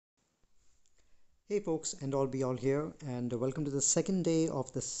Hey folks, Endall Beall here, and welcome to the second day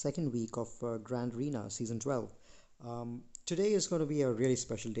of the second week of Grand Arena Season 12. Today is going to be a really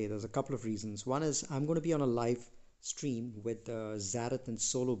special day. There's a couple of reasons. One is I'm going to be on a live stream with Xaereth and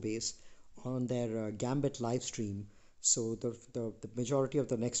Solobass on their Gambit Livestream. So the majority of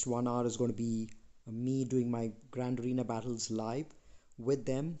the next 1 hour is going to be me doing my Grand Arena battles live with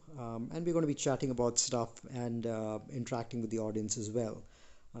them, and we're going to be chatting about stuff and interacting with the audience as well.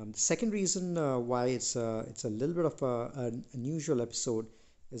 The second reason why it's a little bit of an unusual episode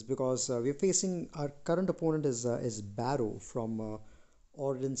is because we're facing our current opponent is Barrow from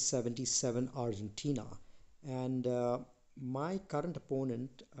Ordnance 77 Argentina, and my current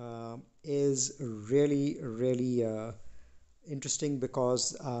opponent is really interesting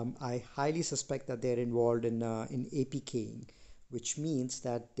because I highly suspect that they're involved in APKing, which means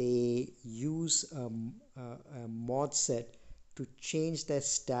that they use a mod set to change their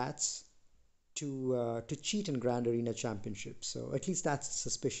stats to cheat in Grand Arena Championship. So at least that's the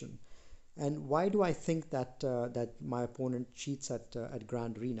suspicion. And why do I think that my opponent cheats at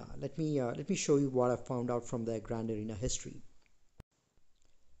Grand Arena? Let me show you what I found out from their Grand Arena history.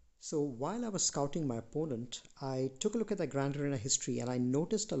 So while I was scouting my opponent, I took a look at the Grand Arena history and I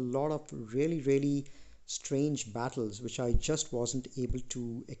noticed a lot of really strange battles which I just wasn't able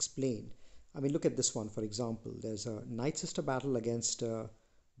to explain. I mean, look at this one, for example. There's a Night Sister battle against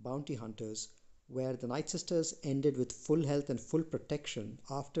Bounty Hunters where the Night Sisters ended with full health and full protection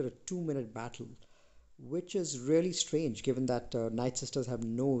after a 2-minute battle, which is really strange given that Night Sisters have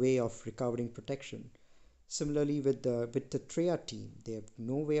no way of recovering protection. Similarly, with the Treya team, they have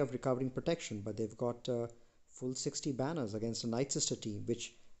no way of recovering protection, but they've got full 60 banners against a Night Sister team,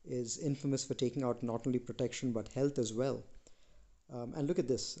 which is infamous for taking out not only protection but health as well. And look at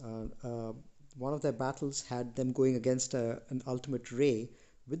this. One of their battles had them going against an Ultimate Ray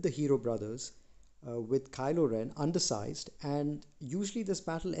with the Hero Brothers, with Kylo Ren undersized, and usually this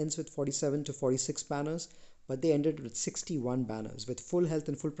battle ends with 47 to 46 banners, but they ended with 61 banners with full health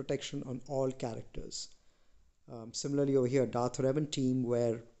and full protection on all characters. Similarly over here, Darth Revan team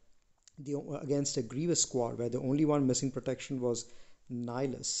where against a Grievous squad where the only one missing protection was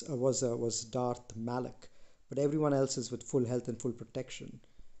Nihilus, was Darth Malak, but everyone else is with full health and full protection.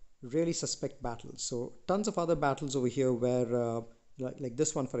 Really suspect battles. So tons of other battles over here where like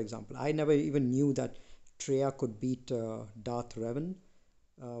this one, for example. I never even knew that Treya could beat Darth Revan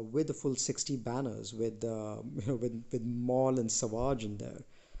with the full 60 banners with with Maul and Savage in there.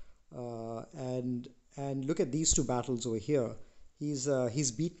 And look at these two battles over here. He's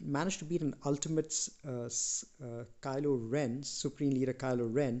managed to beat an Ultimates Kylo Ren, Supreme Leader Kylo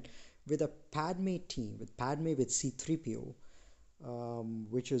Ren, with a Padme team, with Padme with C-3PO,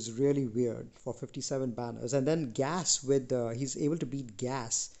 which is really weird for 57 banners. And then Gas with he's able to beat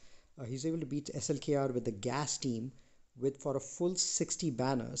Gas. He's able to beat SLKR with the Gas team with for a full 60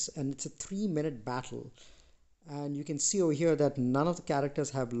 banners, and it's a 3-minute battle. And you can see over here that none of the characters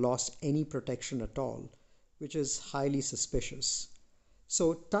have lost any protection at all, which is highly suspicious.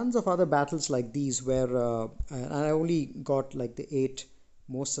 So tons of other battles like these where and I only got like the 8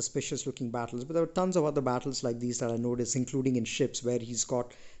 most suspicious looking battles, but there were tons of other battles like these that I noticed, including in ships where he's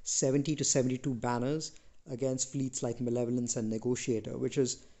got 70 to 72 banners against fleets like Malevolence and Negotiator, which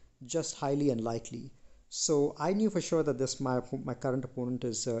is just highly unlikely. So I knew for sure that this my current opponent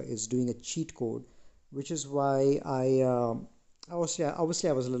is doing a cheat code, which is why obviously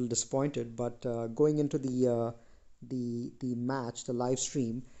I was a little disappointed. But going into the match, the live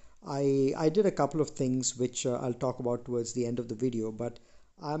stream, I did a couple of things which I'll talk about towards the end of the video. But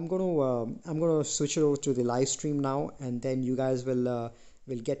I'm gonna switch it over to the live stream now, and then you guys will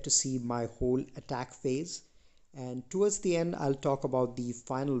get to see my whole attack phase. And towards the end, I'll talk about the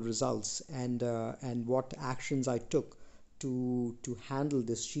final results and what actions I took to handle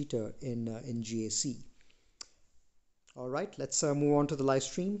this cheater in GAC. All right, let's move on to the live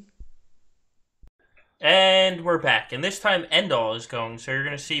stream. And we're back, and this time Endall is going, so you're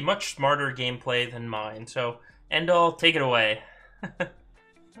going to see much smarter gameplay than mine. So, Endall, take it away.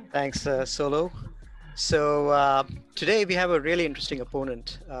 Thanks, Solo. So today we have a really interesting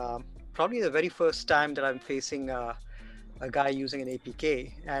opponent. Probably the very first time that I'm facing a guy using an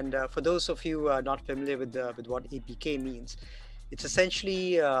APK. And for those of you not familiar with what APK means, it's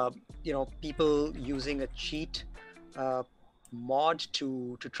essentially people using a cheat mod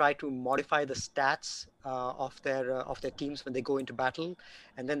to try to modify the stats of their teams when they go into battle,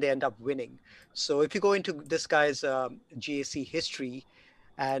 and then they end up winning. So if you go into this guy's GAC history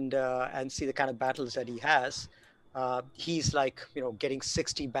and see the kind of battles that he has, he's like, getting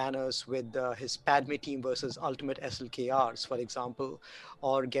 60 banners with his Padme team versus Ultimate SLKRs, for example,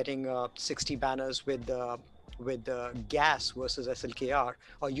 or getting 60 banners with Gas versus SLKR,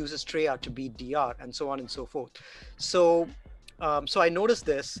 or uses Treyarch to beat DR, and so on and so forth. So, so I noticed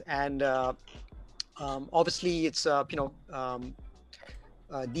this, and obviously it's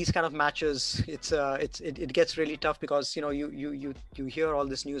these kind of matches, it gets really tough because you hear all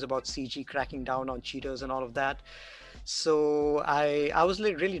this news about CG cracking down on cheaters and all of that. So I was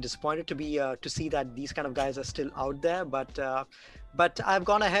like really disappointed to see that these kind of guys are still out there, but I've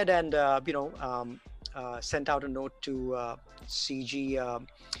gone ahead and sent out a note to CG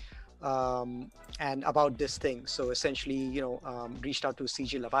and about this thing. So essentially, reached out to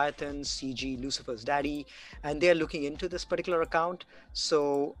CG Leviathan, CG Lucifer's daddy, and they're looking into this particular account.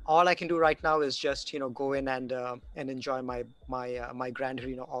 So all I can do right now is just go in and enjoy my Grand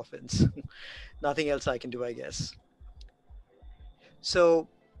Arena offense. Nothing else I can do, I guess. So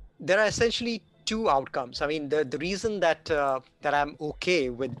there are essentially two outcomes. I mean, the reason that I'm okay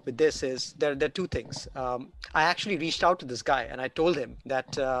with this is there are two things. I actually reached out to this guy and I told him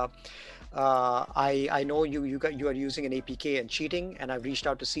that I know you are using an APK and cheating, and I've reached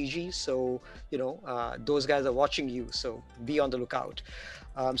out to CG, so those guys are watching you, so be on the lookout.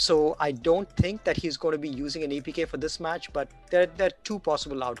 So I don't think that he's going to be using an APK for this match, but there are two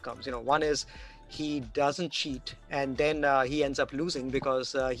possible outcomes. One is he doesn't cheat and then he ends up losing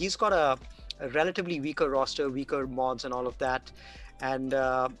because he's got a relatively weaker roster, weaker mods and all of that, and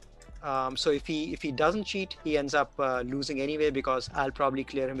so if he doesn't cheat, he ends up losing anyway because I'll probably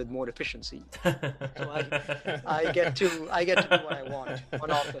clear him with more efficiency. So I get to do what I want on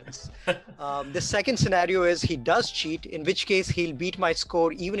offense. The second scenario is he does cheat, in which case he'll beat my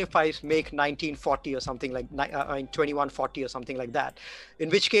score even if I make 1940 or something like 2140 or something like that. In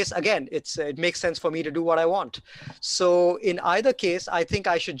which case, again, it makes sense for me to do what I want. So in either case, I think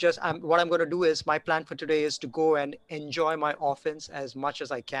I should just what I'm going to do is my plan for today is to go and enjoy my offense as much as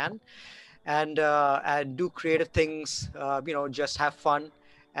I can. And do creative things, just have fun,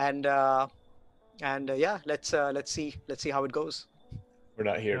 and yeah, let's see how it goes. We're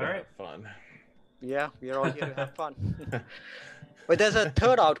not here All to right. have fun. Yeah, we're all here to have fun. But there's a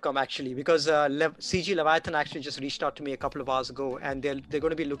third outcome actually, because CG Leviathan actually just reached out to me a couple of hours ago, and they're going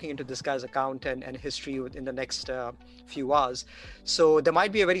to be looking into this guy's account and history in the next few hours. So there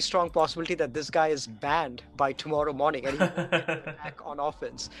might be a very strong possibility that this guy is banned by tomorrow morning and he won't get to attack on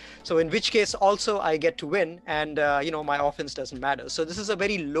offense. So in which case also I get to win, and my offense doesn't matter. So this is a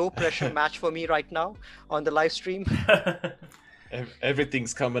very low pressure match for me right now on the live stream.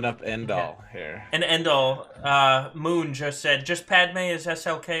 Everything's coming up Endall here. And Endall, Moon just said, just Padme is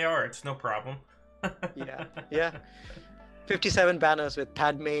SLKR. It's no problem. Yeah. 57 banners with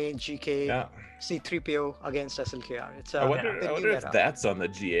Padme, GK, Yeah. C3PO against SLKR. It's I wonder if that's on the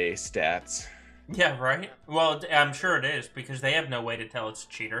GA stats. Yeah, right? Well, I'm sure it is, because they have no way to tell it's a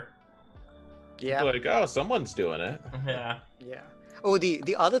cheater. Yeah. Like, oh, someone's doing it. Yeah. Yeah. Oh,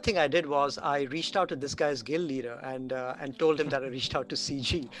 the other thing I did was I reached out to this guy's guild leader and told him that I reached out to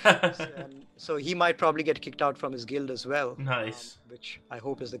CG. So he might probably get kicked out from his guild as well. Nice. Which I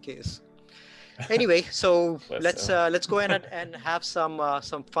hope is the case. Anyway, so let's go ahead and have some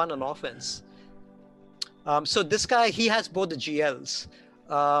fun on offense. So this guy, he has both the GLs.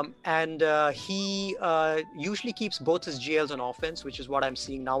 And he usually keeps both his GLs on offense, which is what I'm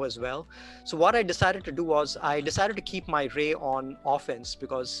seeing now as well. So what I decided to do was I decided to keep my Ray on offense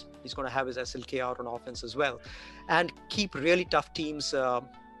because he's going to have his SLK out on offense as well, and keep really tough teams for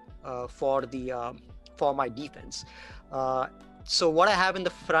my defense. So what I have in the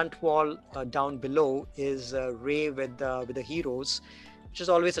front wall down below is Ray with the heroes, which is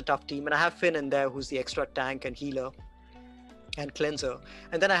always a tough team, and I have Finn in there, who's the extra tank and healer and cleanser,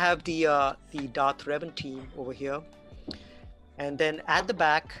 and then I have the Darth Revan team over here, and then at the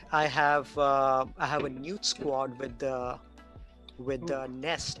back I have a Newt squad with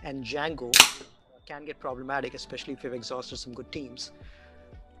Nest and Django. Can get problematic, especially if you've exhausted some good teams.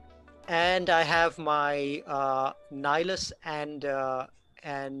 And I have my Nihilus and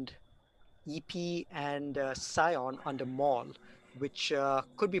EP and Scion under Maul, which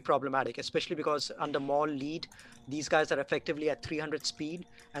could be problematic, especially because under Maul lead, these guys are effectively at 300 speed,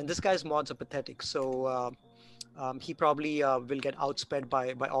 and this guy's mods are pathetic. So he probably will get outsped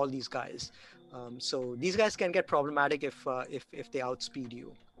by all these guys. So these guys can get problematic if they outspeed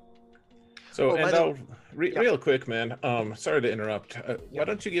you. So, Oh, by the real quick, man. Sorry to interrupt. Yeah. Why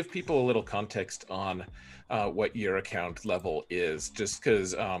don't you give people a little context on what your account level is? Just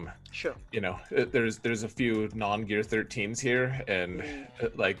because, Sure. there's a few non-Gear 13s here, and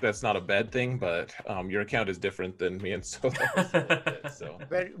like that's not a bad thing, but your account is different than me and Solo's a little bit, so.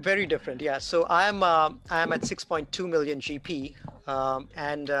 Very, very different. Yeah. So I'm at 6.2 million GP,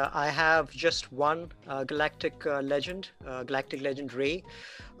 and I have just one Galactic Legend Ray.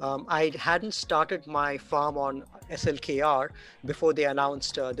 I hadn't started my farm on SLKR before they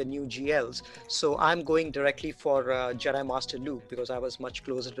announced the new GLs. So I'm going directly for Jedi Master Luke because I was much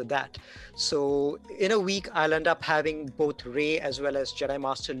closer to that. So in a week, I'll end up having both Ray as well as Jedi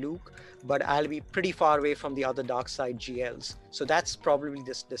Master Luke, but I'll be pretty far away from the other dark side GLs. So that's probably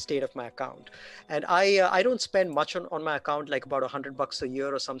the state of my account. And I don't spend much on my account, like about $100 a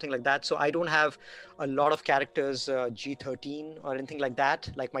year or something like that. So I don't have a lot of characters G13 or anything like that.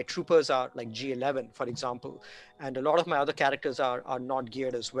 Like my troopers are like G11, for example. And a lot of my other characters are not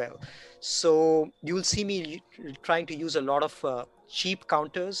geared as well. So you'll see me trying to use a lot of cheap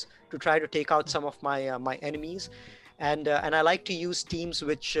counters to try to take out some of my my enemies. And I like to use teams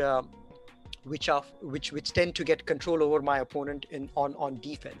which tend to get control over my opponent on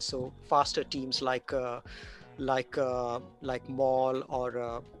defense. So faster teams like Maul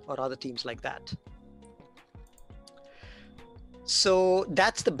or other teams like that. So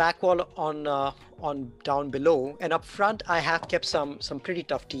that's the back wall on down below, and up front I have kept some pretty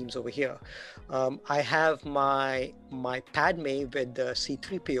tough teams over here. I have my Padme with the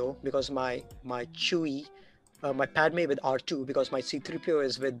C-3PO because my Chewie. My Padme with R2 because my C-3PO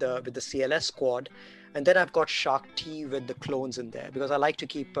is with the CLS squad, and then I've got Shark T with the clones in there because I like to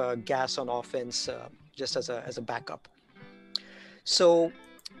keep gas on offense just as a backup. So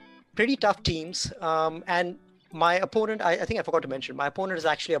pretty tough teams, and my opponent, I think I forgot to mention, my opponent is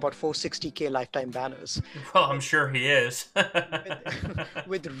actually about 460k lifetime banners. Well, I'm sure he is.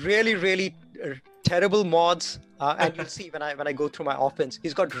 with really terrible mods, and you'll see when I go through my offense,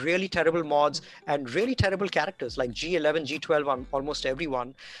 he's got really terrible mods and really terrible characters like G11, G12 on almost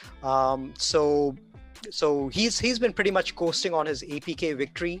everyone. So he's been pretty much coasting on his APK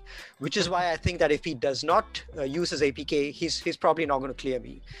victory, which is why I think that if he does not use his APK, he's probably not going to clear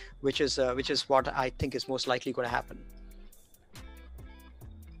me, which is what I think is most likely going to happen.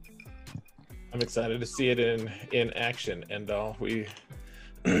 I'm excited to see it in action, Endall.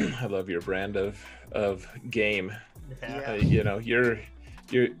 I love your brand of game. Yeah.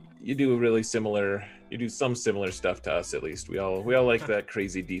 You do really similar. You do some similar stuff to us, at least. We all like that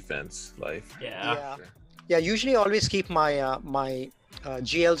crazy defense life. Yeah. Yeah. Usually, I always keep my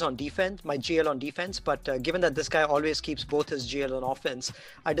GLs on defense, my GL on defense. But given that this guy always keeps both his GL on offense,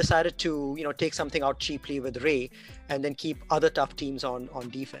 I decided to take something out cheaply with Ray, and then keep other tough teams on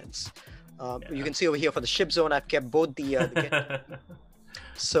defense. You can see over here for the ship zone, I've kept both the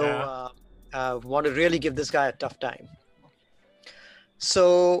so want to really give this guy a tough time.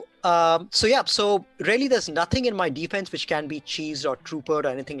 So really there's nothing in my defense which can be cheesed or troopered or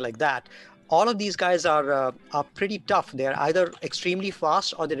anything like that. All of these guys are pretty tough. They're either extremely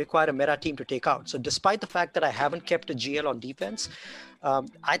fast or they require a meta team to take out. So despite the fact that I haven't kept a GL on defense,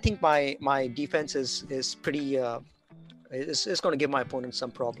 I think my defense is pretty is going to give my opponent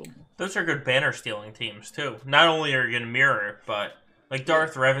some problem. Those are good banner stealing teams too. Not only are you going to mirror it, but like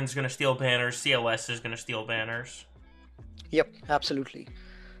Darth Revan's going to steal banners, CLS is going to steal banners. Yep, absolutely.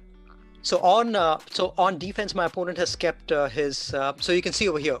 So on defense, my opponent has kept his. So you can see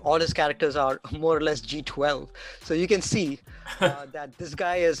over here, all his characters are more or less G12. So you can see that this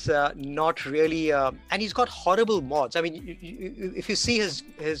guy is not really, and he's got horrible mods. I mean, if you see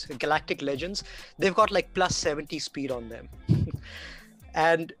his Galactic Legends, they've got like plus 70 speed on them,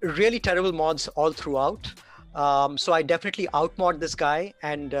 and really terrible mods all throughout. So I definitely outmod this guy,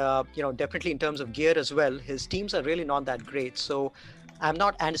 and definitely in terms of gear as well, his teams are really not that great. So I'm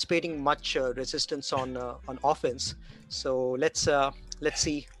not anticipating much resistance on offense. So let's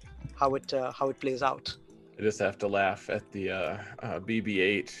see how it plays out. I just have to laugh at the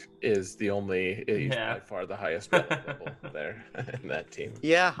BB-8 is the only by far the highest level there in that team.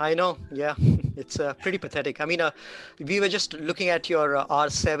 Yeah, I know. Yeah, it's pretty pathetic. I mean, we were just looking at your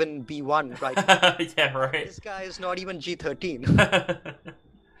R7B1, right? Yeah, right. This guy is not even G13.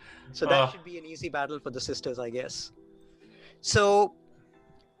 So that should be an easy battle for the sisters, I guess. So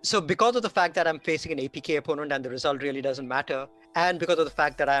because of the fact that I'm facing an APK opponent and the result really doesn't matter, and because of the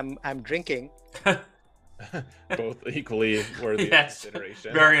fact that I'm drinking. Both equally worthy of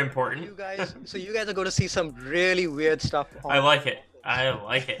consideration. Very important. You guys are going to see some really weird stuff. I like it. I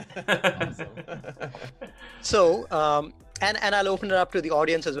like it. So And I'll open it up to the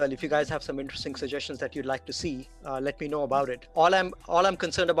audience as well. If you guys have some interesting suggestions that you'd like to see, let me know about it. All I'm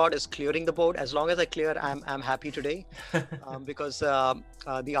concerned about is clearing the board. As long as I clear, I'm happy today, because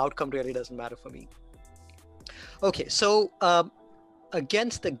the outcome really doesn't matter for me. Okay, so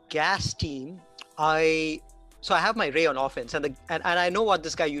against the gas team, I have my Ray on offense, and I know what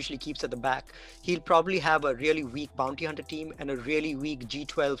this guy usually keeps at the back. He'll probably have a really weak bounty hunter team and a really weak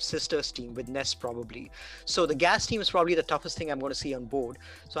G12 sisters team with Nest probably. So the gas team is probably the toughest thing I'm going to see on board.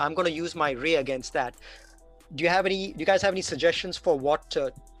 So I'm going to use my Ray against that. Do you guys have any suggestions for what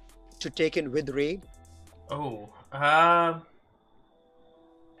to take in with Ray? Oh, I've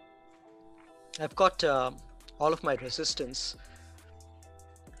got all of my resistance.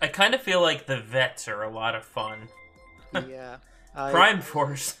 I kind of feel like the vets are a lot of fun. Yeah. Prime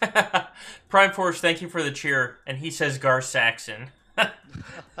Force. Prime Force, thank you for the cheer. And he says Gar Saxon.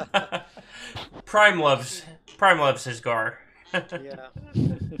 Prime loves his Gar. Yeah.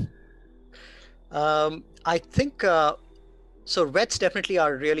 I think so. Vets definitely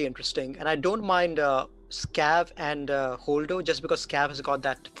are really interesting, and I don't mind Scav and Holdo, just because Scav has got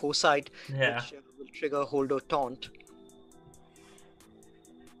that foresight, Yeah. which will trigger Holdo taunt.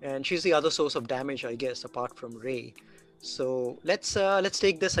 And she's the other source of damage, I guess, apart from Ray. So let's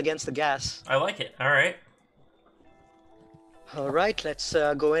take this against the gas. I like it. All right. All right, let's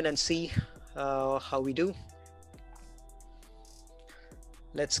go in and see how we do.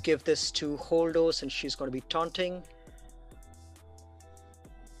 Let's give this to Holdo since she's going to be taunting.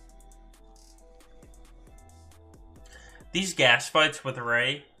 These gas fights with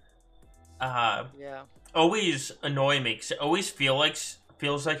Ray Yeah. always annoy me, 'cause it always feels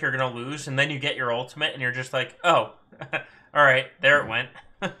like you're gonna lose, and then you get your ultimate and you're just like, oh, all right, there it went.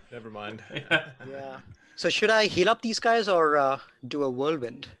 Never mind. Yeah. So should I heal up these guys or do a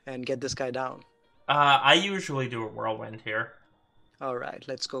whirlwind and get this guy down? I usually do a whirlwind here. All right,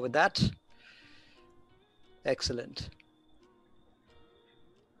 let's go with that. Excellent.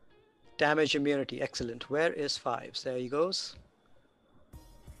 Damage immunity, excellent. Where is Fives? There he goes.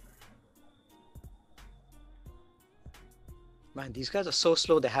 Man, these guys are so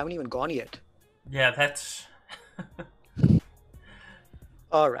slow, they haven't even gone yet. Yeah, that's...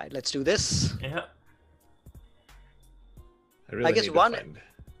 All right, let's do this. Yeah. I really guess need to one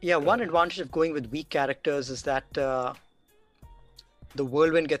find- advantage of going with weak characters is that the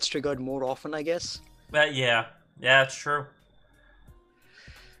whirlwind gets triggered more often, I guess. Yeah, that's true.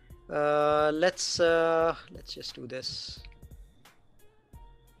 Let's just do this.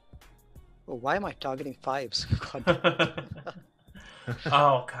 Oh, why am I targeting Fives? God.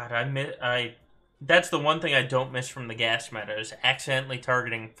 Oh god, that's the one thing I don't miss from the gas meta, is accidentally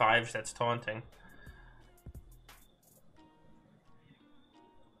targeting Fives that's taunting.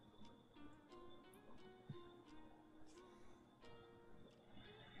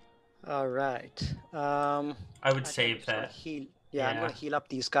 All right. I would I save just wanna that. heal. Yeah, I'm Yeah. gonna heal up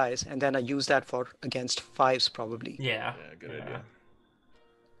these guys, and then I use that for against Fives probably. Yeah. Yeah, good idea.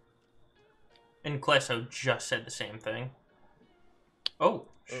 And Klesso just said the same thing. Oh,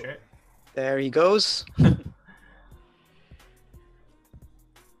 shit. There he goes.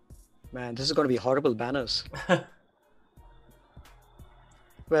 Man, this is gonna be horrible banners.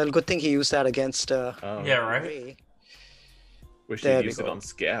 Well, good thing he used that against Oh, Yeah, right? Ray. Wish There you we used it go. on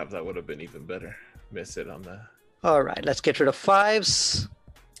Scav. That would have been even better. Miss it on the. All right, let's get rid of Fives.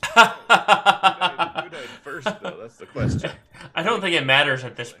 Who died first, though? That's the question. I don't think it matters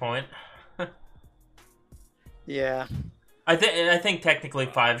at this point. Yeah. I think technically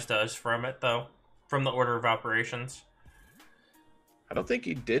Fives does from it, though. From the order of operations. I don't think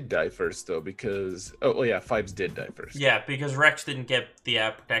he did die first, though, because... Oh, well, yeah, Fives did die first. Yeah, because Rex didn't get the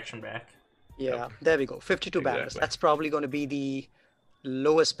protection back. Yeah, there we go. 52 banners. Exactly. That's probably going to be the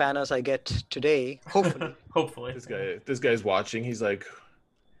lowest banners I get today. Hopefully. Hopefully. This guy's watching. He's like,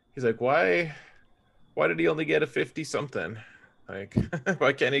 why did he only get a 50 something? Like,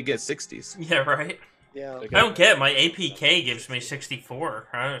 why can't he get 60s? Yeah, right? Yeah. Like, I don't get it. My APK gives me 64.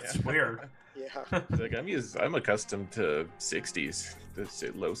 It's weird. Yeah. It's like I'm accustomed to 60s,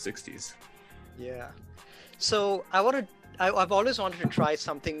 low 60s. Yeah. So I've always wanted to try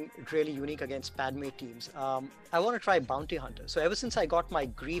something really unique against Padme teams. I want to try Bounty Hunter. So ever since I got my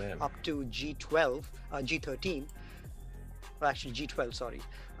Grief Man. up to G12, G13, well, actually G12, sorry.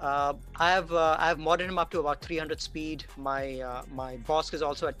 I've modded him up to about 300 speed. My boss is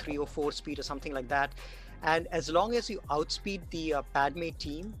also at 304 speed or something like that. And as long as you outspeed the Padme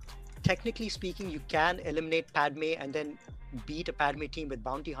team, technically speaking, you can eliminate Padme and then beat a Padme team with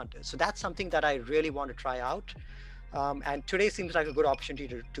Bounty Hunters. So that's something that I really want to try out. And today seems like a good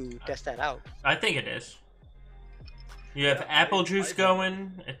opportunity to test that out. I think it is. You have Yeah, apple juice I-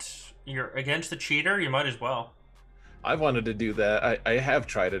 going. You're against the cheater. You might as well. I wanted to do that. I have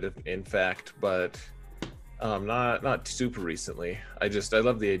tried it, in fact, but not super recently. I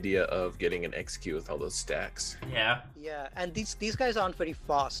love the idea of getting an XQ with all those stacks. Yeah. Yeah, and these guys aren't very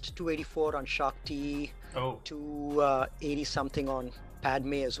fast. 284 on Shark T, Oh. 280 something on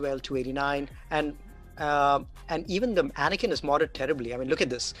Padme as well, 289, and even the Anakin is modded terribly. I mean, look at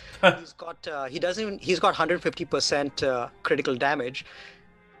this. He's got 150% critical damage.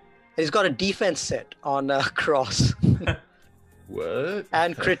 He's got a defense set on Cross What?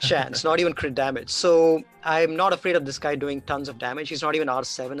 and crit chance, not even crit damage. So I'm not afraid of this guy doing tons of damage. He's not even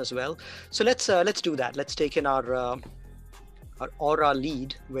R7 as well. So let's do that. Let's take in our aura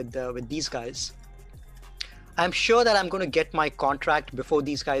lead with these guys. I'm sure that I'm going to get my contract before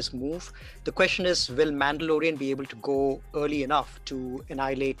these guys move. The question is, will Mandalorian be able to go early enough to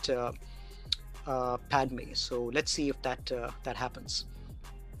annihilate Padme? So let's see if that happens.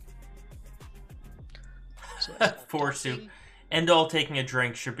 So, Force you. Endall taking a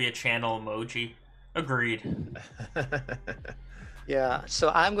drink should be a channel emoji. Agreed. yeah,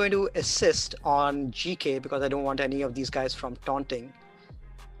 so I'm going to assist on GK because I don't want any of these guys from taunting.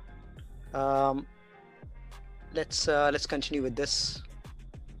 Let's continue with this.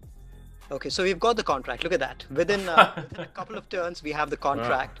 Okay, so we've got the contract. Look at that. Within a couple of turns, we have the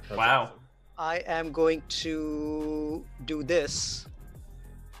contract. That's Wow. awesome. I am going to do this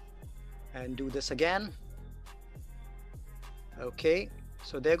and do this again. Okay,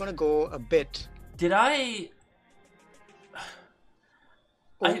 so they're going to go a bit. Did I?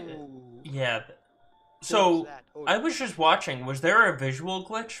 Ooh, Yeah. what So was that? Oh, I was just watching. Was there a visual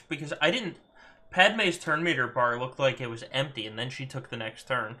glitch? Because I didn't. Padme's turn meter bar looked like it was empty, and then she took the next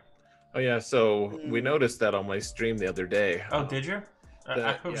turn. Oh yeah, so we Hmm. noticed that on my stream the other day. Oh, did you?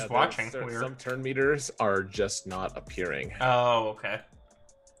 I was yeah, watching. Some Weird. turn meters are just not appearing. Oh, okay.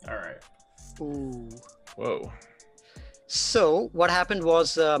 All right. Ooh. Whoa. So what happened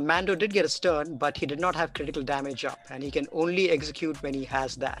was Mando did get his turn, but he did not have critical damage up, and he can only execute when he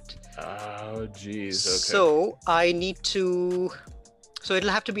has that. Oh geez. Okay. So I need to. So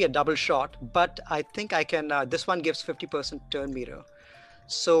it'll have to be a double shot, but I think I can. This one gives 50% turn meter.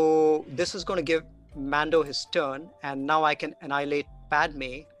 So this is going to give Mando his turn, and now I can annihilate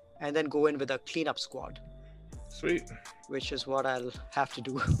Padme and then go in with a cleanup squad, Sweet. which is what I'll have to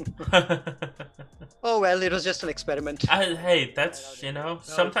do. Oh well, it was just an experiment. Hey, that's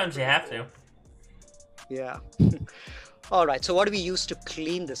sometimes you have to. Yeah. All right. So what do we use to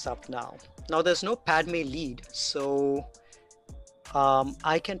clean this up now? Now there's no Padme lead, so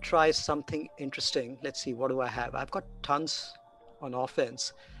I can try something interesting. Let's see. What do I have? I've got tons on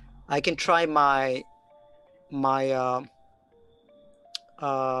offense. I can try my Mon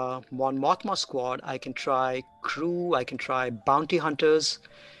Mothma squad. I can try crew. I can try bounty hunters.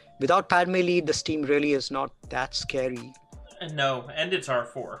 Without Padme lead, this team really is not that scary. No, and it's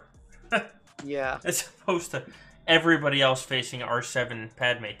R4. Yeah. As opposed to everybody else facing R7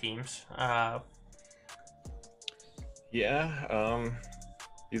 Padme teams. Yeah.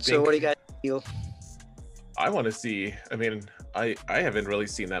 You think? So what do you guys feel? I want to see. I mean, I haven't really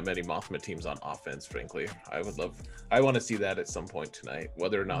seen that many Mothma teams on offense. Frankly, I want to see that at some point tonight.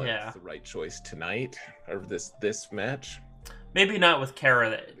 Whether or not Yeah. it's the right choice tonight or this match. Maybe not with Kara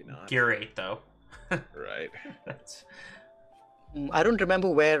Maybe not. Gear 8, though. Right. That's... I don't remember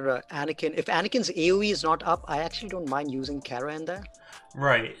where Anakin. If Anakin's AoE is not up, I actually don't mind using Kara in there.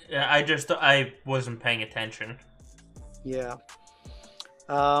 Right. I wasn't paying attention. Yeah.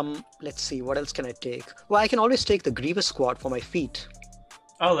 Let's see. What else can I take? Well, I can always take the Grievous squad for my feet.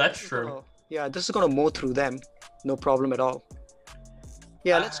 Oh, that's true. Oh, yeah, this is gonna mow through them. No problem at all.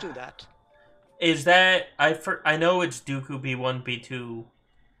 Yeah, let's do that. Is that... I know it's Dooku B1, B2...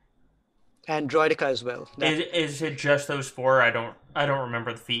 And Droidica as well. Is it just those four? I don't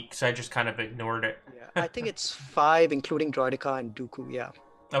remember the feat because I just kind of ignored it. Yeah, I think it's 5, including Droidica and Dooku. Yeah.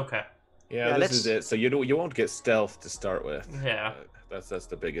 Okay. Yeah, Yeah, this is it. So you won't get stealth to start with. Yeah. That's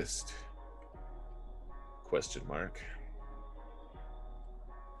the biggest question mark.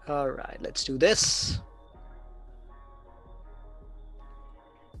 All right, let's do this.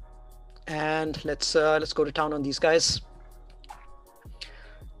 And let's go to town on these guys.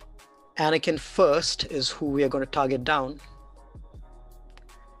 Anakin first is who we are going to target down.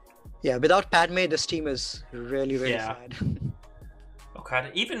 Yeah, without Padme, this team is really Yeah. sad. Oh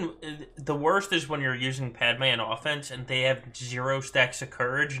god, even the worst is when you're using Padme in offense and they have 0 stacks of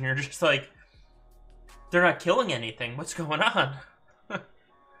courage and you're just like, they're not killing anything. What's going on?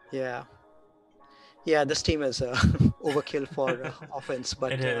 Yeah. Yeah, this team is overkill for offense,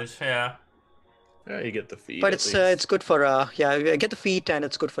 but It is, yeah. Yeah, you get the feed. But at it's least. good for get the feet and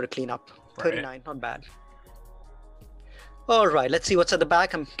it's good for a cleanup. Right. 39, not bad. All right, let's see what's at the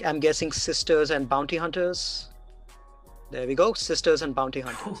back. I'm guessing sisters and bounty hunters. There we go, sisters and bounty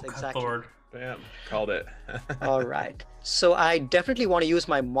hunters. Good Exactly. Lord. Bam, called it. All right. So I definitely want to use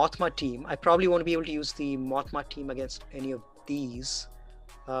my Mothma team. I probably won't be able to use the Mothma team against any of these.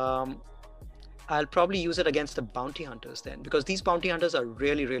 I'll probably use it against the bounty hunters then, because these bounty hunters are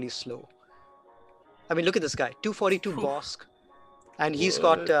really, really slow. I mean, look at this guy, 242 Bosk, and he's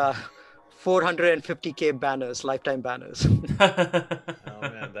got 450k banners, lifetime banners. Oh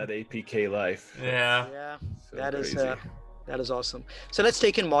man, that APK life. Yeah. Yeah, So that is crazy. that is awesome. So let's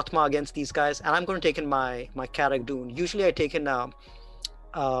take in Mothma against these guys, and I'm going to take in my Karak-Dun. Usually I take in a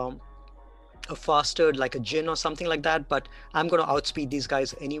faster, like a Jin or something like that, but I'm going to outspeed these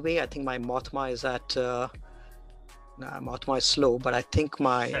guys anyway. I think my Mothma is at Mothma is slow, but I think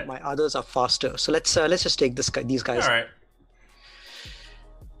my others are faster. So let's just take these guys. All right.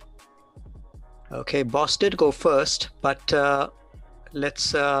 Okay, boss did go first, but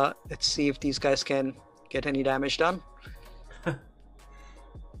let's see if these guys can get any damage done.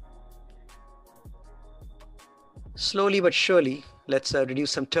 Slowly but surely, let's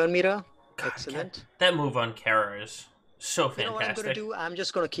reduce some turn meter. God, Excellent. That move on Kara is so fantastic. You know what I'm going to do? I'm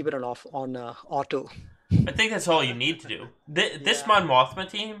just going to keep it on auto. I think that's all you need to do. This Mon Mothma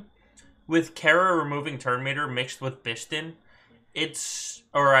team, with Kara removing turn meter mixed with Biston,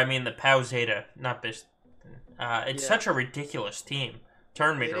 the Pau Zeta, not Biston. It's such a ridiculous team,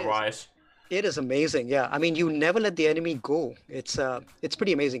 turn meter wise. It is amazing, yeah. I mean, you never let the enemy go. It's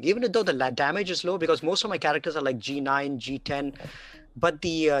pretty amazing. Even though the damage is low, because most of my characters are like G9, G10, but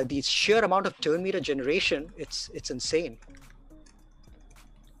the sheer amount of turn meter generation, it's insane.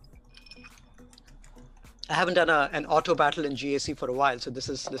 I haven't done an auto battle in GAC for a while, so this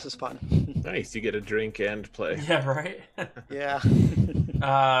is fun. Nice, you get a drink and play. Yeah, right. Yeah.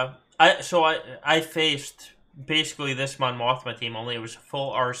 I faced basically this Mon Mothma team, only it was a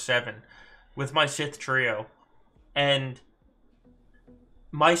full R7 with my Sith trio, and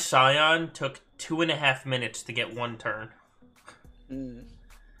my Scion took 2.5 minutes to get one turn.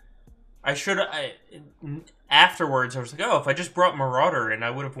 Afterwards I was like, oh, if I just brought Marauder in, I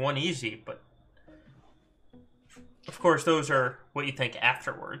would have won easy, but of course those are what you think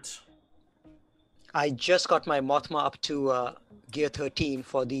afterwards. I just got my Mothma up to gear 13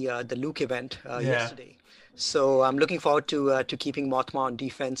 for the Luke event yesterday. So I'm looking forward to keeping Mothma on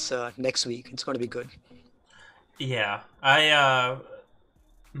defense next week. It's going to be good. Yeah,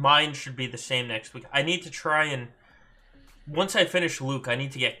 mine should be the same next week. I need to try and once I finish Luke, I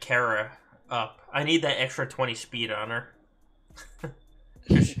need to get Kara up. I need that extra 20 speed on her.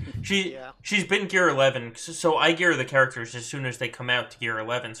 She's been gear 11, so I gear the characters as soon as they come out to gear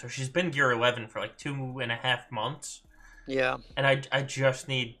 11. So she's been gear 11 for like 2.5 months. Yeah, and I just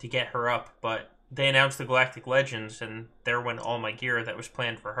need to get her up, but they announced the Galactic Legends, and there went all my gear that was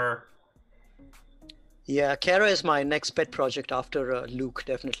planned for her. Yeah, Kara is my next pet project after Luke,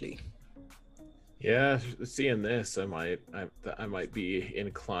 definitely. Yeah, seeing this, I might be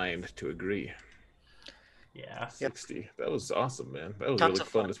inclined to agree. Yeah. 60. That was awesome, man. That was Tons really of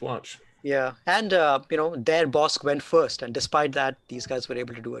fun fun. to watch. Yeah, and their boss went first, and despite that, these guys were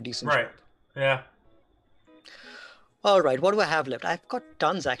able to do a decent job. Yeah. All right, what do I have left? I've got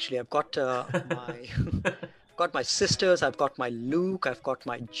tons actually. I've got got my sisters. I've got my Luke. I've got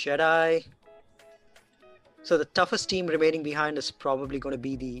my Jedi. So the toughest team remaining behind is probably going to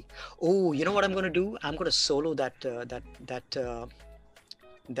be the. Oh, you know what I'm going to do? I'm going to solo that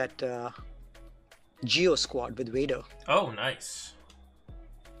Geo squad with Vader. Oh, nice.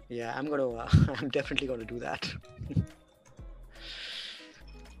 Yeah, I'm definitely going to do that.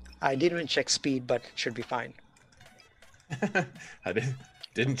 I didn't even check speed, but it should be fine. I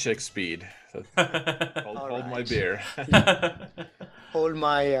didn't check speed. So hold my beer. Hold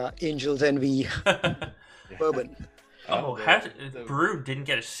my Angel's Envy bourbon. Brood didn't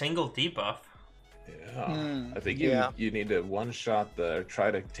get a single debuff. Yeah, I think you need to one-shot or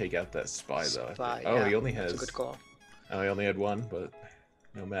try to take out that spy though. Spy, he only has. That's a good call. Oh, he only had one, but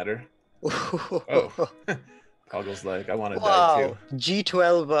no matter. Oh, Toggle's like, I want to die too.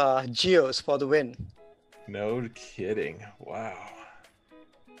 G12 Geos for the win. No kidding. Wow.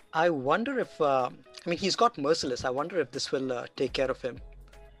 I wonder if he's got Merciless. I wonder if this will take care of him.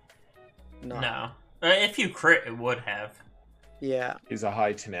 No. If you crit, it would have. Yeah. He's a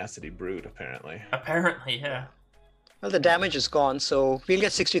high tenacity brood, apparently. Apparently, yeah. Well, the damage is gone, so we'll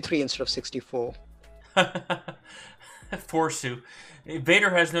get 63 instead of 64. Forsu.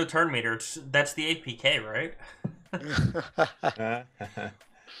 Vader has no turn meter. That's the APK, right?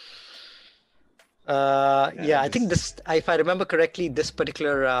 Yeah, I think this, if I remember correctly, this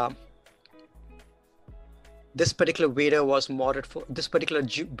particular Vader was modded for, this particular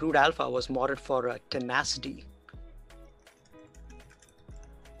Brood Alpha was modded for tenacity.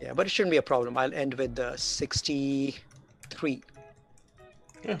 Yeah, but it shouldn't be a problem. I'll end with 63.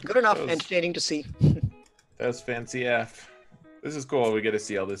 Yeah, Good enough, that was- entertaining to see. That's fancy AF. This is cool. We get to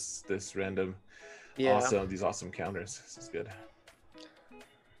see all this random, Yeah. these awesome counters. This is good.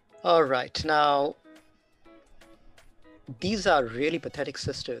 All right, now these are really pathetic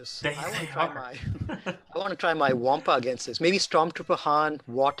sisters. They are. I want to try my Wampa against this. Maybe Stormtrooper Han,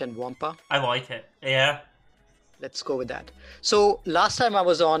 Watt, and Wampa. I like it. Yeah. Let's go with that. So last time I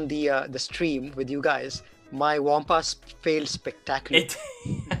was on the stream with you guys, my Wampa failed spectacularly.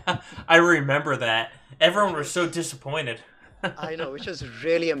 I remember that. Everyone was so disappointed. I know, which was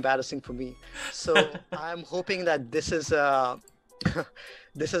really embarrassing for me. So I'm hoping that this is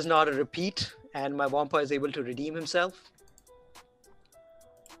this is not a repeat, and my Wampa is able to redeem himself.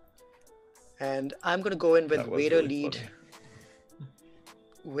 And I'm gonna go in with That was Vader really lead funny.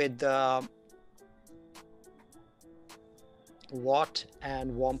 with Watt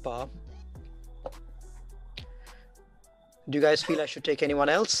and Wampa. Do you guys feel I should take anyone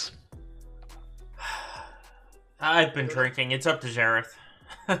else? I've been drinking. It's up to Xaereth.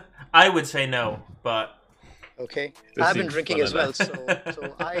 I would say no, but Okay, This I've been seems drinking fun as well, enough.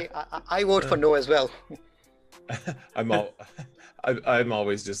 so I vote for no as well. I'm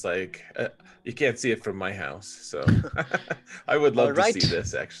always just like, you can't see it from my house, so I would love Alright. to see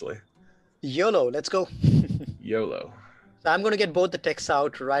this actually. YOLO, let's go. YOLO. So I'm going to get both the texts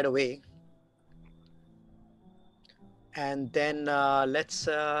out right away, and then let's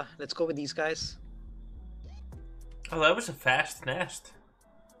go with these guys. oh, that was a fast nest.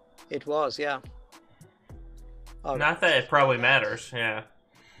 It was, yeah. All right, Not that it probably matters. Yeah.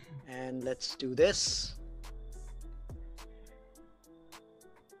 and let's do this.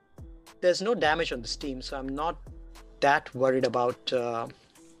 There's no damage on this team, so I'm not that worried about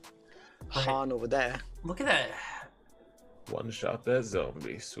Han over there. Look at that. One shot that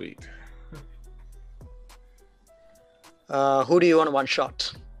zombie, sweet. Who do you want to one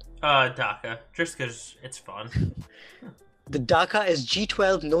shot? DACA. Just because it's fun. The DACA is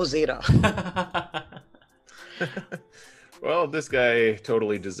G12, no Zeta. Well, this guy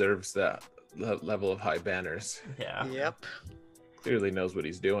totally deserves that level of high banners. Yeah. Yep. Clearly knows what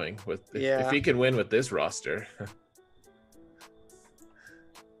he's doing. Yeah. If he can win with this roster,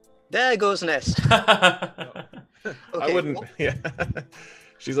 There goes Nest. I Okay, wouldn't. Yeah.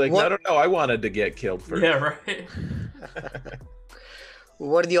 She's like, What- no, I wanted to get killed first. Yeah, right.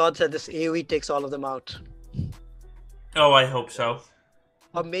 What are the odds that this AoE takes all of them out? Oh, I hope so.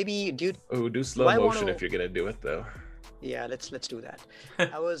 Or maybe, dude. Oh, do slow Do I motion wanna- if you're gonna do it though. Yeah, let's do that.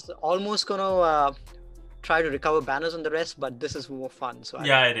 I was almost gonna try to recover banners on the rest, but this is more fun. So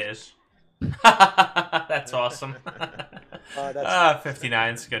Yeah, it is. That's awesome. that's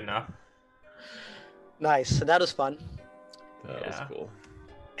 59's good enough. nice. So that was fun. That was Yeah. cool.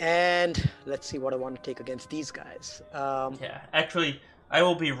 And let's see what I want to take against these guys. Yeah, actually, I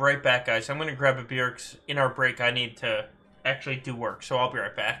will be right back, guys. I'm going to grab a beer 'cause in our break I need to actually do work, so I'll be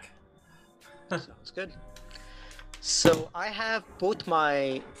right back. Sounds good. So I have both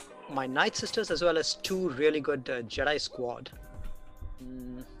my Night Sisters as well as two really good Jedi squad.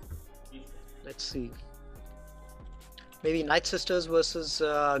 Let's see. Maybe Night Sisters versus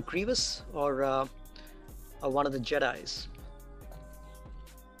Grievous or one of the Jedis.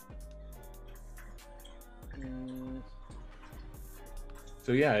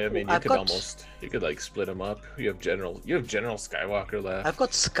 So yeah, I mean, you I've could got- you could like split them up. You have General Skywalker left. I've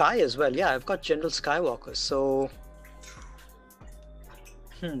got Sky as well. Yeah, I've got General Skywalker. So,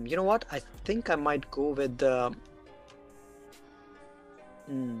 you know what? I think I might go with the.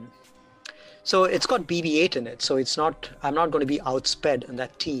 So it's got BB-8 in it, so it's not. I'm not going to be outsped on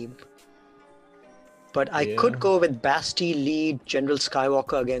that team. But I could Yeah. go with Basti lead General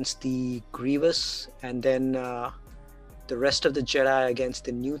Skywalker against the Grievous, and then the rest of the Jedi against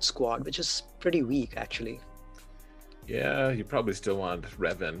the Newt squad, which is pretty weak actually. Yeah, you probably still want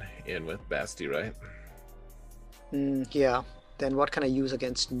Revan in with Basti, right? Yeah. Then what can I use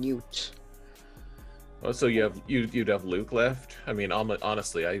against Newt? Well, so you'd have Luke left. I mean,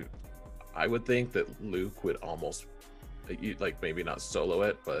 honestly, I would think that Luke would almost, like maybe not solo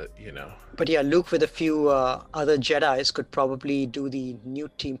it, but you know. But yeah, Luke with a few other Jedis could probably do the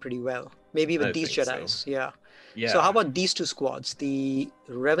Newt team pretty well. Maybe with I these think Jedis, so. yeah. Yeah. So how about these two squads? The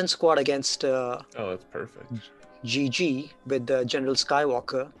Revan squad against Oh, that's perfect. GG with General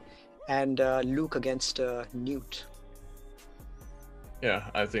Skywalker, and Luke against Newt. Yeah,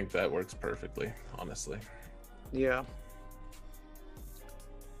 I think that works perfectly, honestly. Yeah.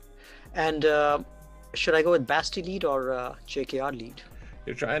 And should I go with Basti lead or JKR lead?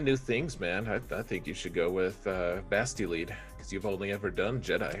 You're trying new things, man. I think you should go with Basti lead, because you've only ever done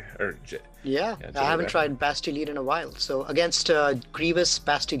Jedi. Yeah, Jedi I haven't Revan. tried Basti lead in a while. So against Grievous,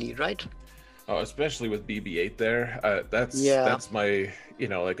 Basti lead, right? Oh, especially with BB-8 there. Yeah. That's my,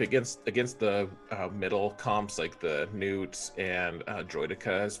 like against the middle comps like the Newts and Droideka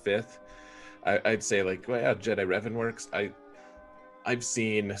as 5th. I'd say like, well, yeah, Jedi Revan works. I've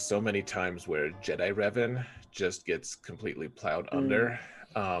seen so many times where Jedi Revan just gets completely plowed under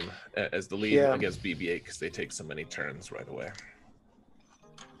as the lead against BB-8 because they take so many turns right away.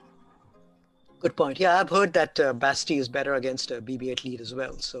 Good point. Yeah, I've heard that Basti is better against a BB-8 lead as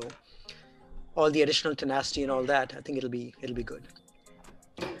well. So all the additional tenacity and all that, I think it'll be good.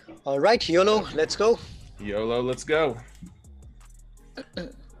 All right, YOLO, let's go. YOLO, let's go.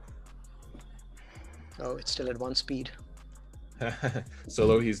 Oh, it's still at 1 speed.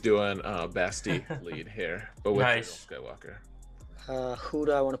 Solo, he's doing Basti lead here, but with Nice. General Skywalker. Who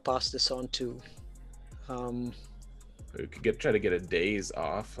do I want to pass this on to? We could try to get a days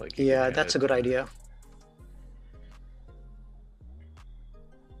off. Like Yeah, that's a good idea.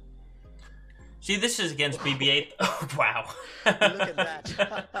 See, this is against BB-8. Oh, wow. Look at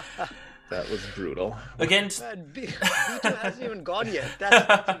that. That was brutal. Against Man, B2 hasn't even gone yet.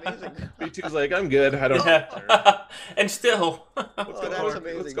 That's amazing. B2's like, I'm good. I don't know. and still, That's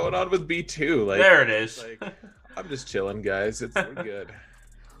amazing. What's going on with B2? Like, there it is. Like, I'm just chilling, guys. We're good.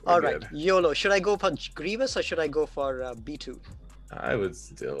 All right, YOLO. Should I go for Grievous or should I go for B2? I would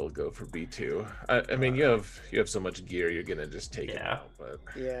still go for B2. I mean, you have so much gear, you're gonna just take it out. But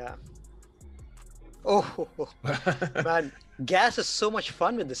Yeah. Oh, man, Gas is so much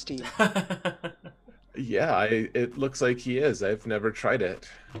fun with this team. yeah, it looks like he is. I've never tried it.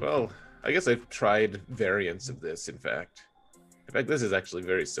 Well, I guess I've tried variants of this. In fact, this is actually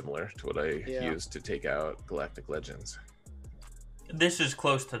very similar to what I used to take out Galactic Legends. This is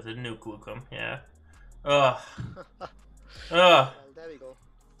close to the Nuke Lukum, yeah. Well, there we go.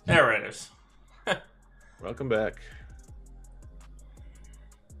 There it is. Welcome back.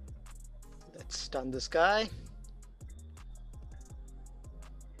 Let's stun this guy.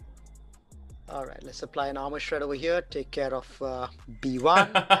 All right, let's apply an armor shred over here. Take care of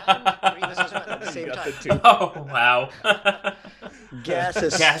B1 and Grievous as well at the same time. Oh, wow. Gas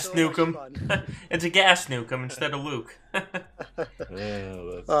is Gas so Nukem. much fun. It's a Gas Nukem instead of Luke.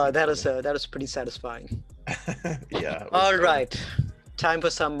 That was pretty satisfying. Yeah. All right, time for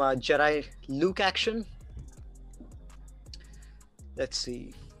some Jedi Luke action. Let's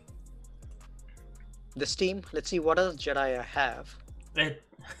see. This team. Let's see what other Jedi I have.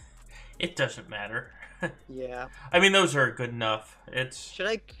 It doesn't matter. Yeah. I mean, those are good enough. It's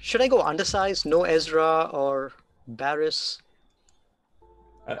Should I go undersized? No Ezra or Barriss?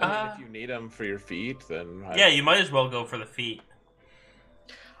 I mean, if you need them for your feet, then yeah, you might as well go for the feet.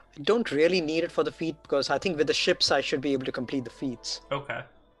 I don't really need it for the feet because I think with the ships I should be able to complete the feats. Okay.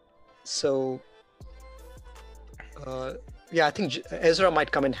 So, yeah, I think Ezra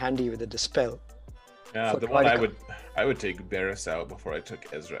might come in handy with the dispel. Yeah, for the one Droideka. I would take Barriss out before I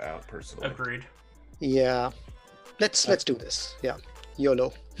took Ezra out personally. Agreed. Yeah, let's do this. Yeah,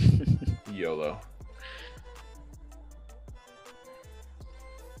 YOLO. YOLO.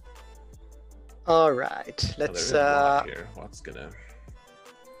 All right, let's here. What's gonna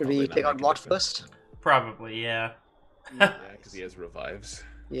we take out make a Watt difference. first. Probably, yeah. Yeah, because he has revives.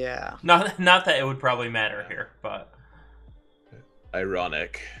 Yeah. Not that it would probably matter here, but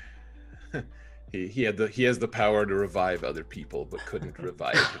Ironic. He has the power to revive other people, but couldn't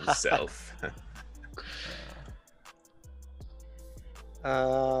revive himself.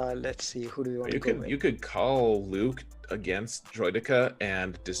 Let's see. Who do we want to go with? You could call Luke against Droideka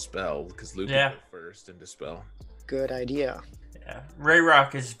and dispel because Luke Yeah. would go first and dispel. Good idea. yeah. Ray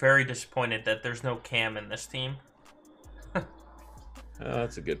Rock is very disappointed that there's no Cam in this team.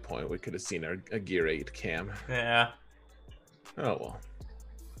 That's a good point. We could have seen a Gear 8 Cam. Yeah. Oh well.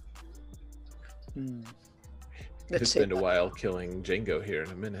 Let's It's see. been a while killing Jango here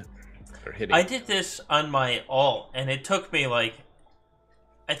in a minute. Or hitting. I did this on my alt, and it took me like,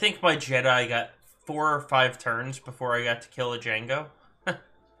 I think my Jedi got 4 or 5 turns before I got to kill a Django.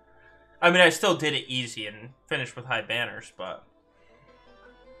 I mean, I still did it easy and finished with high banners, but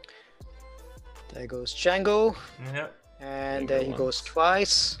There goes Django, yep. and Django there he once. goes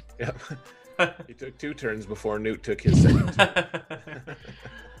twice. Yep. He took 2 turns before Newt took his second turn.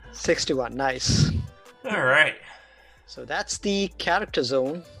 61, nice. All right. So that's the character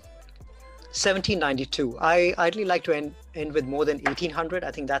zone. 1792. I ideally like to end with more than 1800.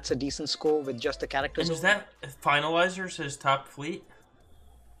 I think that's a decent score with just the characters. And is that Finalizers his top fleet?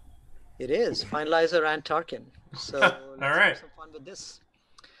 It is Finalizer and Tarkin. So let's have some fun with this.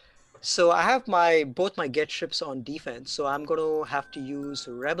 So I have both my get ships on defense, so I'm going to have to use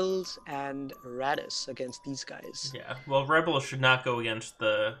Rebels and Radis against these guys. Yeah, well, Rebels should not go against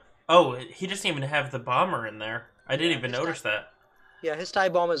the... Oh, he doesn't even have the bomber in there. I didn't even notice that. Yeah, his TIE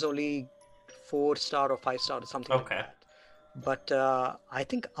bomb is only 4-star or 5-star or something like that. But I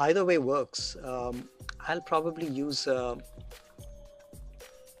think either way works. I'll probably use...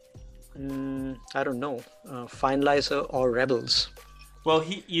 I don't know, Finalizer or Rebels. Well,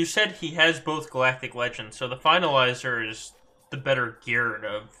 you said he has both Galactic Legends, so the Finalizer is the better geared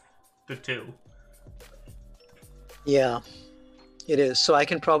of the two. Yeah, it is. So I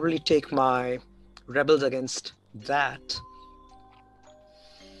can probably take my Rebels against that.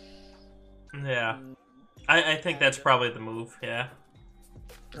 Yeah, I think that's probably the move, yeah.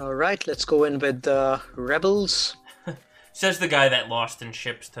 All right, let's go in with the Rebels. Says the guy that lost in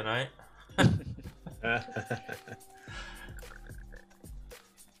ships tonight.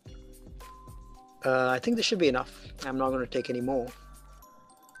 I think this should be enough. I'm not going to take any more.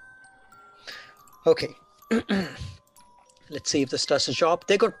 Okay. Let's see if this does the job.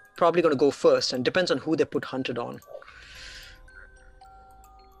 They're probably going to go first, and depends on who they put hunted on.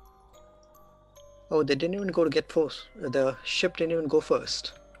 Oh, they didn't even go to get first. The ship didn't even go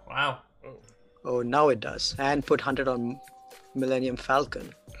first. Wow. Oh, now it does. And put hunted on Millennium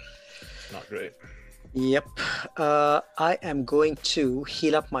Falcon. Not great. Yep. I am going to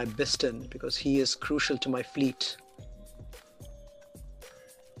heal up my Biston because he is crucial to my fleet.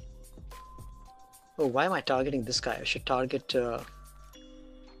 Oh, why am I targeting this guy? I should target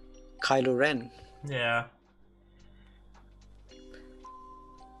Kylo Ren. Yeah.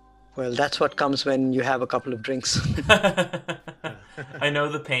 Well, that's what comes when you have a couple of drinks. I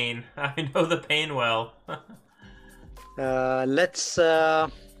know the pain. I know the pain well.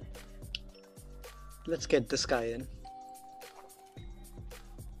 Let's get this guy in.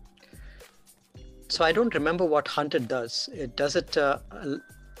 So I don't remember what hunted does. Does it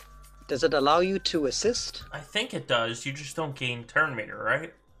allow you to assist? I think it does. You just don't gain turn meter,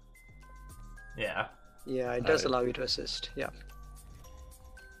 right? Yeah. Yeah, it does allow you to assist. Yeah.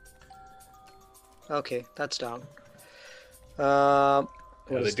 Okay, that's down. Yeah,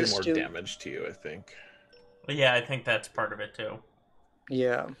 they do more damage to you, I think. Yeah, I think that's part of it too.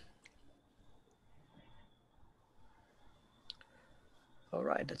 Yeah. All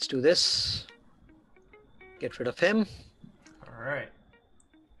right, let's do this. Get rid of him. All right.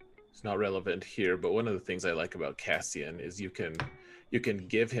 It's not relevant here, but one of the things I like about Cassian is you can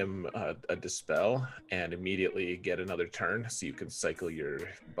give him a dispel and immediately get another turn, so you can cycle your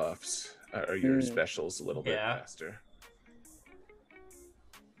buffs or your specials a little bit faster.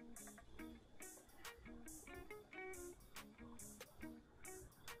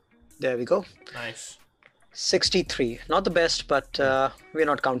 There we go. Nice. 63. Not the best, but we're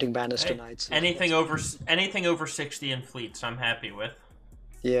not counting banners tonight. So anything over 60 in fleets, I'm happy with.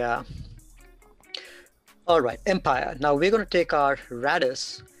 Yeah. All right, Empire. Now we're going to take our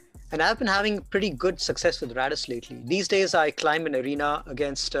Radis, and I've been having pretty good success with Radis lately. These days, I climb an arena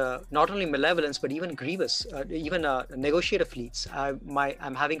against not only Malevolence but even Grievous, even Negotiator fleets.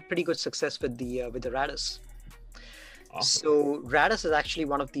 I'm having pretty good success with the Radis. Awesome. So Radis is actually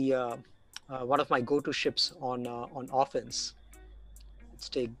one of my go-to ships on offense. Let's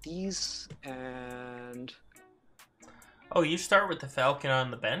take these and. Oh, you start with the Falcon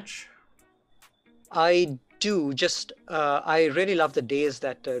on the bench? I do. Just I really love the days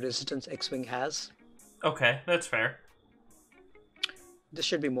that Resistance X-Wing has. Okay, that's fair. This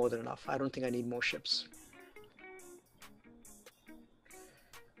should be more than enough. I don't think I need more ships.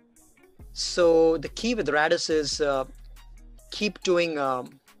 So the key with Radis is keep doing.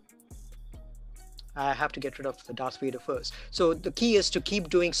 I have to get rid of the Darth Vader first. So the key is to keep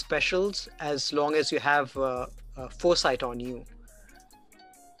doing specials as long as you have foresight on you.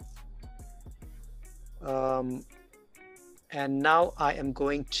 And now I am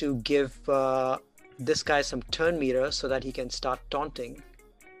going to give this guy some turn meter so that he can start taunting.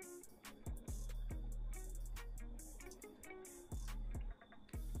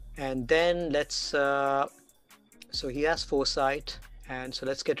 And then let's, so he has foresight, and so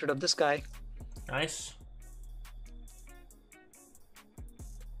let's get rid of this guy. Nice.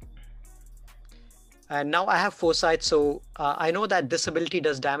 And now I have foresight, so I know that this ability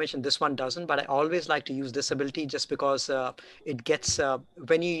does damage and this one doesn't, but I always like to use this ability just because it gets,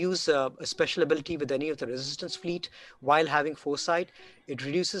 when you use a special ability with any of the resistance fleet while having foresight, it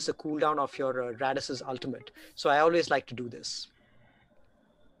reduces the cooldown of your Radis's ultimate. So I always like to do this.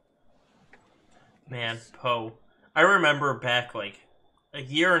 Man, Poe. I remember back like a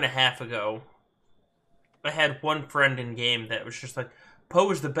year and a half ago, I had one friend in game that was just like, Poe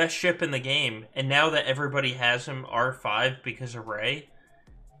is the best ship in the game, and now that everybody has him R5 because of Ray,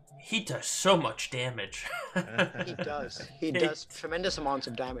 he does so much damage. He does. He does tremendous amounts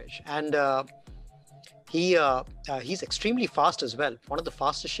of damage, and he's extremely fast as well. One of the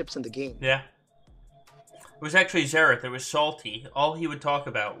fastest ships in the game. Yeah. It was actually Xaereth. It was Salty. All he would talk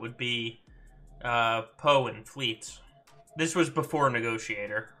about would be Poe and fleets. This was before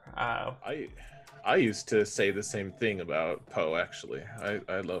Negotiator. I used to say the same thing about Poe. Actually,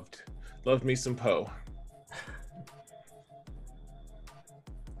 I loved me some Poe.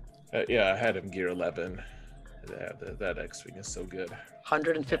 Yeah, I had him gear 11. Yeah, that X-wing is so good.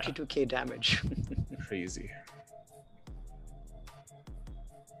 152k damage. Crazy.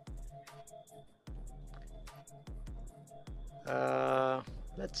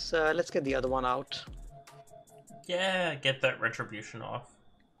 Let's get the other one out. Yeah, get that retribution off.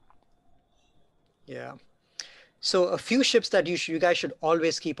 Yeah. So a few ships that you guys should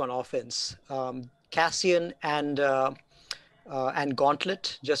always keep on offense: Cassian and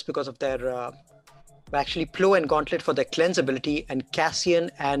Gauntlet, just because of their actually Plo and Gauntlet for their cleanse ability, and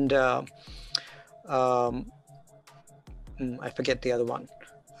Cassian and I forget the other one.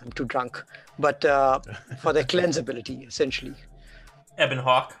 I'm too drunk. But for their cleanse ability, essentially.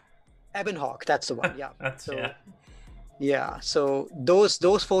 Ebonhawk. Ebonhawk, that's the one. Yeah. That's so, yeah. Yeah, so those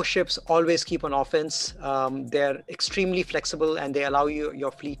four ships always keep on offense. They're extremely flexible and they allow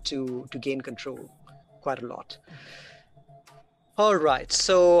your fleet to gain control quite a lot. All right,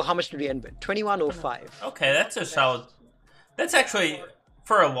 so how much did we end with? 2105. Okay, that's a solid. That's actually,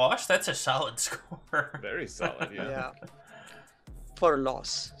 for a loss, that's a solid score. Very solid, yeah. Yeah, for a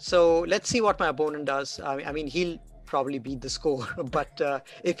loss. So let's see what my opponent does. I mean, he'll probably beat the score, but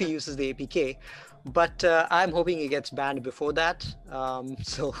if he uses the APK. But I'm hoping he gets banned before that.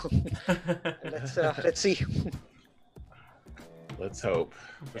 So let's see. Let's hope.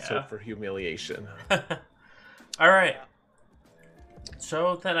 Let's hope for humiliation. All right.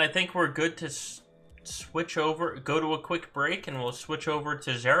 So then I think we're good to switch over, go to a quick break, and we'll switch over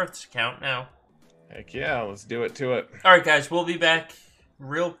to Xaereth's account now. Heck yeah, let's do it to it. All right, guys, we'll be back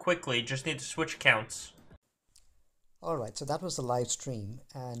real quickly. Just need to switch accounts. All right, so that was the live stream,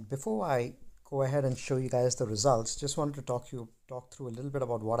 and before I go ahead and show you guys the results, just wanted to talk through a little bit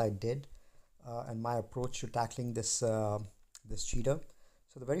about what I did and my approach to tackling this this cheater.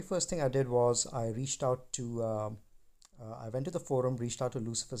 So the very first thing I did was I reached out to I went to the forum, reached out to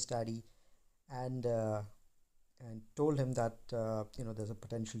Lucifer's daddy, and told him that there's a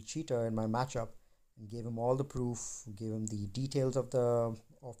potential cheater in my matchup, and gave him all the proof, gave him the details of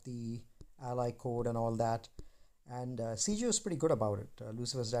the ally code and all that. And CG was pretty good about it.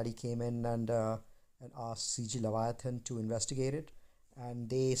 Lucifer's daddy came in and asked CG Leviathan to investigate it, and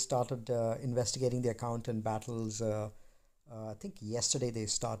they started investigating the account and battles. I think yesterday they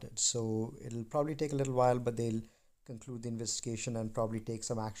started, so it'll probably take a little while, but they'll conclude the investigation and probably take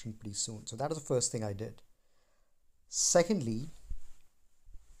some action pretty soon. So that was the first thing I did. Secondly,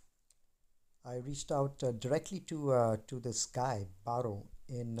 I reached out directly to this guy Baro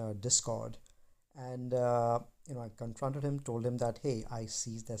in Discord, and I confronted him, told him that, hey, I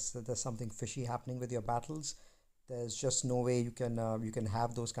see there's something fishy happening with your battles. There's just no way you can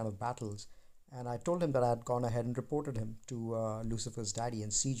have those kind of battles. And I told him that I had gone ahead and reported him to Lucifer's daddy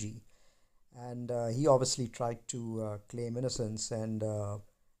and CG, and he obviously tried to claim innocence and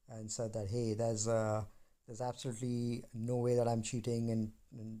said that, hey, there's absolutely no way that I'm cheating, and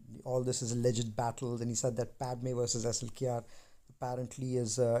all this is alleged battles. And he said that Padme versus SLKR apparently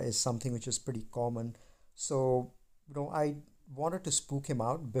is something which is pretty common. So I wanted to spook him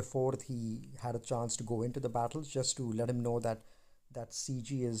out before he had a chance to go into the battles, just to let him know that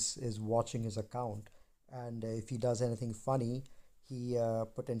CG is watching his account, and if he does anything funny, he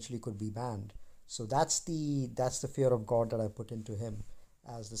potentially could be banned. So that's the fear of God that I put into him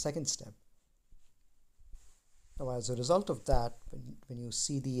as the second step. Now, as a result of that, when you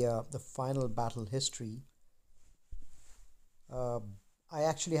see the final battle history, I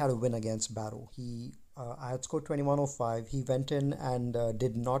actually had a win against Barrow. I had scored 2105. He went in and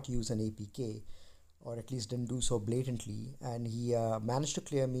did not use an APK, or at least didn't do so blatantly, and he managed to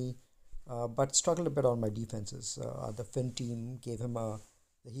clear me, but struggled a bit on my defenses. The Finn team gave him a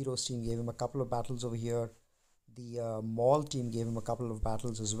The Heroes team gave him a couple of battles over here. The Maul team gave him a couple of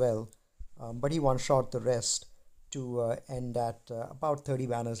battles as well, but he one-shot the rest to end at about 30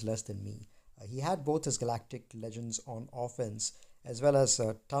 banners less than me. He had both his Galactic Legends on offense as well as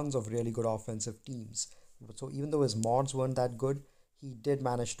tons of really good offensive teams. So even though his mods weren't that good, he did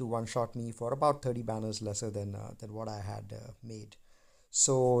manage to one-shot me for about 30 banners lesser than what I had made.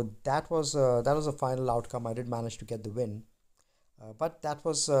 So that was a final outcome. I did manage to get the win, but that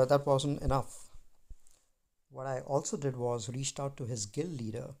wasn't enough. What I also did was reached out to his guild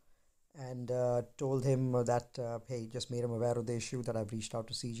leader and told him that hey, just made him aware of the issue that I've reached out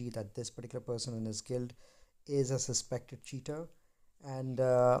to CG, that this particular person in his guild is a suspected cheater, and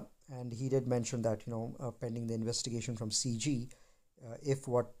he did mention that pending the investigation from CG, if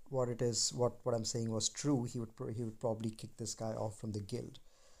what it is what I'm saying was true, he would probably kick this guy off from the guild.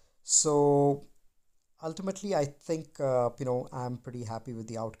 So ultimately, I think I'm pretty happy with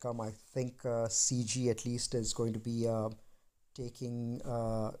the outcome. I think CG at least is going to be taking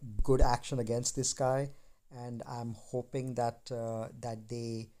good action against this guy, and I'm hoping that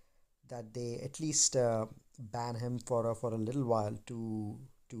they at least ban him for a little while to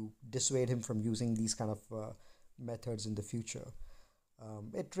dissuade him from using these kind of methods in the future.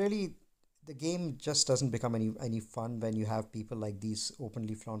 It really The game just doesn't become any fun when you have people like these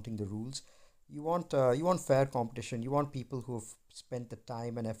openly flaunting the rules. You want fair competition. You want people who have spent the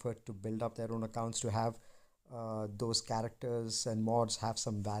time and effort to build up their own accounts to have those characters and mods have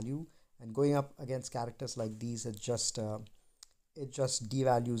some value. And going up against characters like these, it just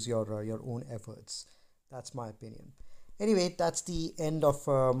devalues your own efforts. That's my opinion. Anyway, that's the end of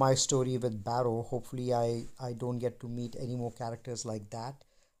my story with Barrow. Hopefully, I don't get to meet any more characters like that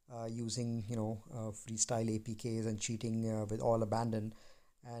using freestyle APKs and cheating with all abandon.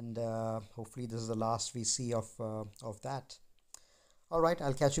 And hopefully, this is the last we see of that. All right,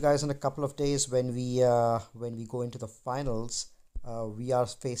 I'll catch you guys in a couple of days when we go into the finals. We are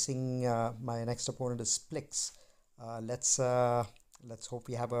facing my next opponent is Splix. Let's hope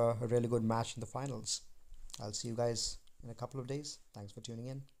we have a really good match in the finals. I'll see you guys in a couple of days. Thanks for tuning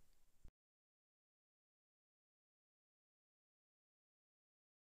in.